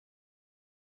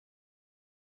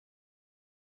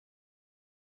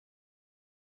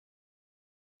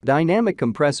Dynamic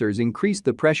compressors increase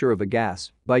the pressure of a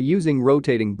gas by using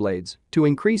rotating blades to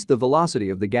increase the velocity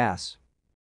of the gas.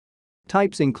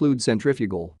 Types include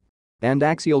centrifugal and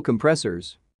axial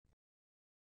compressors.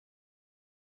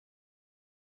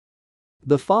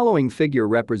 The following figure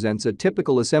represents a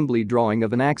typical assembly drawing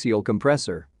of an axial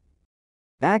compressor.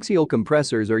 Axial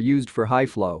compressors are used for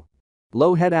high-flow,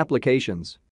 low-head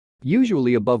applications,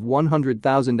 usually above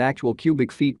 100,000 actual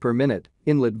cubic feet per minute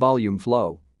inlet volume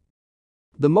flow.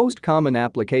 The most common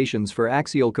applications for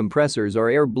axial compressors are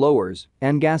air blowers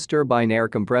and gas turbine air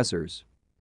compressors.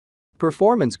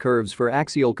 Performance curves for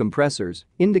axial compressors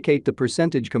indicate the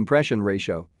percentage compression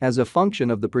ratio as a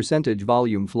function of the percentage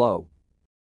volume flow.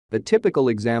 A typical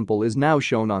example is now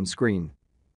shown on screen.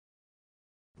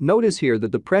 Notice here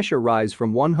that the pressure rise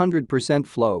from 100%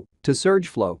 flow to surge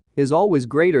flow is always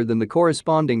greater than the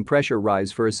corresponding pressure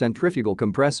rise for a centrifugal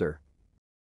compressor.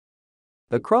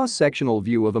 A cross-sectional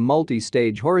view of a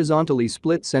multi-stage horizontally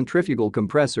split centrifugal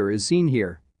compressor is seen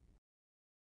here.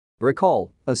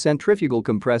 Recall, a centrifugal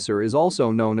compressor is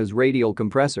also known as radial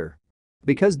compressor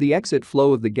because the exit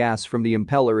flow of the gas from the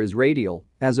impeller is radial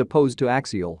as opposed to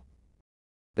axial.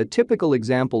 A typical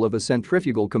example of a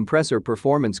centrifugal compressor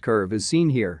performance curve is seen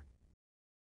here.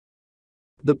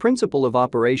 The principle of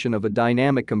operation of a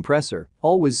dynamic compressor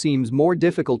always seems more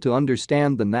difficult to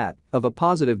understand than that of a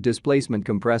positive displacement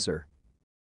compressor.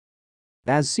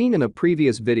 As seen in a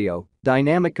previous video,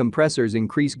 dynamic compressors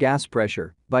increase gas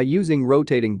pressure by using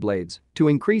rotating blades to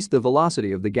increase the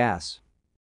velocity of the gas.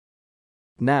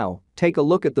 Now, take a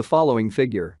look at the following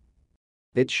figure.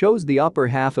 It shows the upper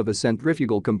half of a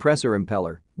centrifugal compressor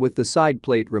impeller with the side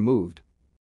plate removed.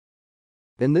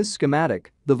 In this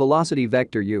schematic, the velocity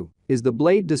vector U is the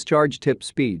blade discharge tip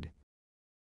speed,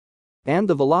 and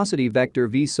the velocity vector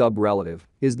V sub relative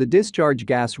is the discharge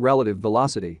gas relative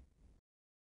velocity.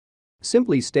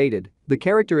 Simply stated, the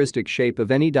characteristic shape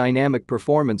of any dynamic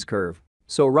performance curve,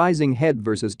 so rising head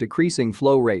versus decreasing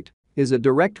flow rate, is a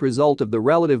direct result of the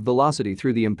relative velocity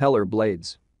through the impeller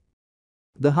blades.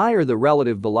 The higher the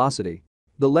relative velocity,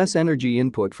 the less energy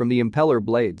input from the impeller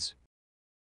blades.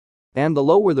 And the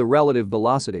lower the relative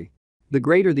velocity, the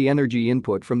greater the energy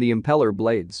input from the impeller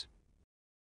blades.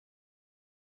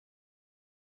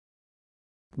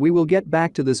 We will get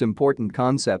back to this important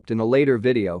concept in a later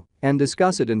video and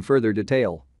discuss it in further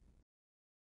detail.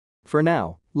 For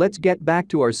now, let's get back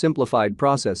to our simplified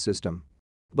process system.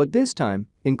 But this time,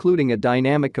 including a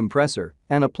dynamic compressor,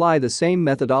 and apply the same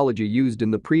methodology used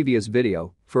in the previous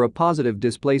video for a positive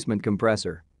displacement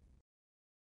compressor.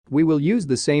 We will use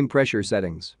the same pressure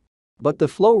settings, but the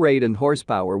flow rate and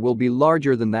horsepower will be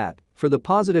larger than that for the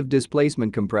positive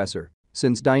displacement compressor,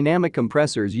 since dynamic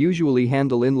compressors usually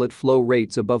handle inlet flow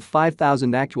rates above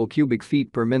 5,000 actual cubic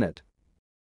feet per minute.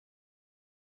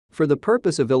 For the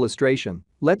purpose of illustration,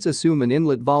 let's assume an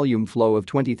inlet volume flow of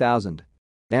 20,000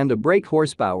 and a brake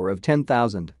horsepower of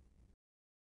 10,000.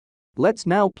 Let's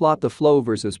now plot the flow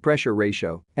versus pressure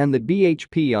ratio and the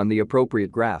BHP on the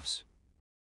appropriate graphs.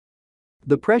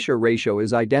 The pressure ratio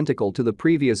is identical to the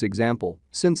previous example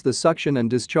since the suction and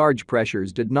discharge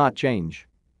pressures did not change.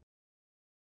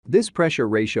 This pressure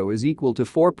ratio is equal to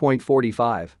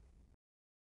 4.45.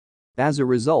 As a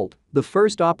result, the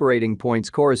first operating points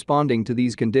corresponding to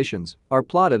these conditions are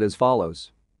plotted as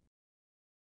follows.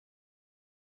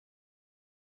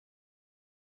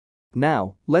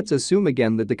 Now, let's assume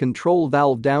again that the control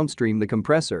valve downstream the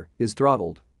compressor is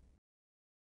throttled.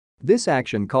 This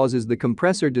action causes the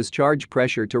compressor discharge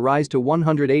pressure to rise to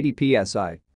 180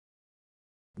 psi,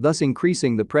 thus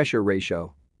increasing the pressure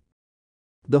ratio.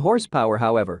 The horsepower,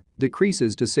 however,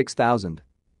 decreases to 6,000.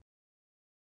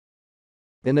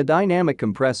 In a dynamic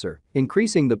compressor,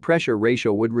 increasing the pressure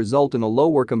ratio would result in a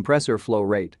lower compressor flow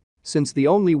rate, since the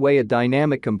only way a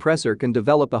dynamic compressor can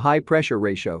develop a high pressure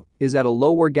ratio is at a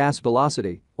lower gas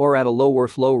velocity or at a lower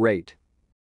flow rate.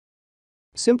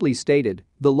 Simply stated,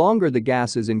 the longer the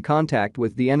gas is in contact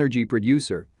with the energy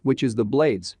producer, which is the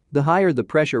blades, the higher the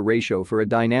pressure ratio for a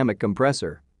dynamic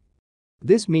compressor.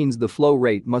 This means the flow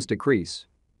rate must decrease.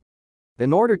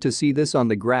 In order to see this on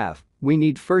the graph, we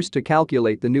need first to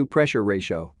calculate the new pressure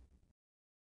ratio.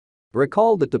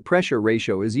 Recall that the pressure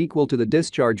ratio is equal to the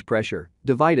discharge pressure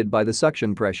divided by the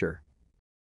suction pressure.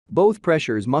 Both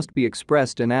pressures must be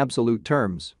expressed in absolute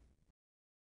terms.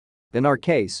 In our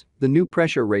case, the new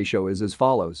pressure ratio is as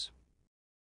follows.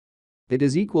 It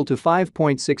is equal to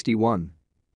 5.61.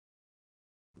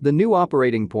 The new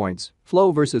operating points,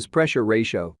 flow versus pressure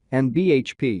ratio, and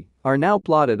BHP, are now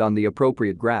plotted on the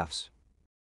appropriate graphs.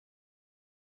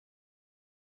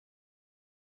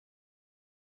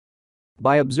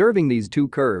 By observing these two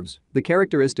curves, the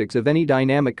characteristics of any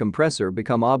dynamic compressor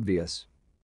become obvious.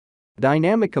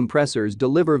 Dynamic compressors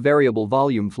deliver variable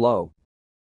volume flow.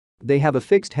 They have a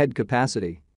fixed head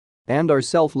capacity and are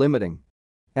self-limiting,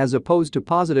 as opposed to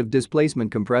positive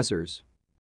displacement compressors.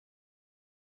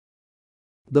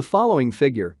 The following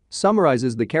figure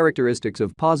summarizes the characteristics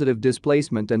of positive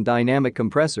displacement and dynamic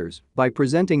compressors by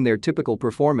presenting their typical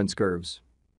performance curves.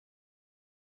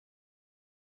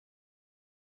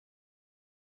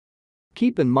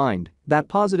 Keep in mind that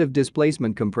positive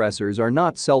displacement compressors are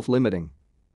not self-limiting.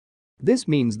 This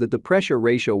means that the pressure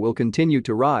ratio will continue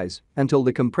to rise until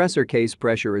the compressor case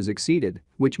pressure is exceeded,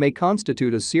 which may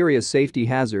constitute a serious safety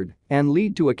hazard and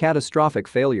lead to a catastrophic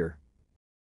failure.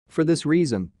 For this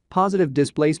reason, positive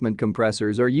displacement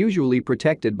compressors are usually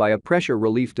protected by a pressure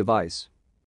relief device.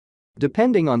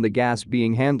 Depending on the gas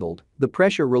being handled, the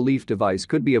pressure relief device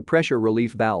could be a pressure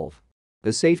relief valve,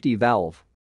 a safety valve,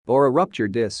 or a rupture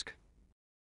disc.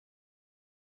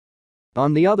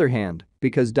 On the other hand,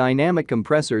 because dynamic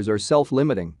compressors are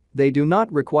self-limiting, they do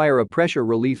not require a pressure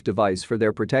relief device for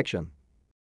their protection.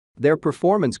 Their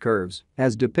performance curves,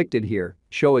 as depicted here,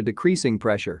 show a decreasing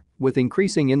pressure with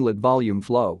increasing inlet volume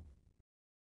flow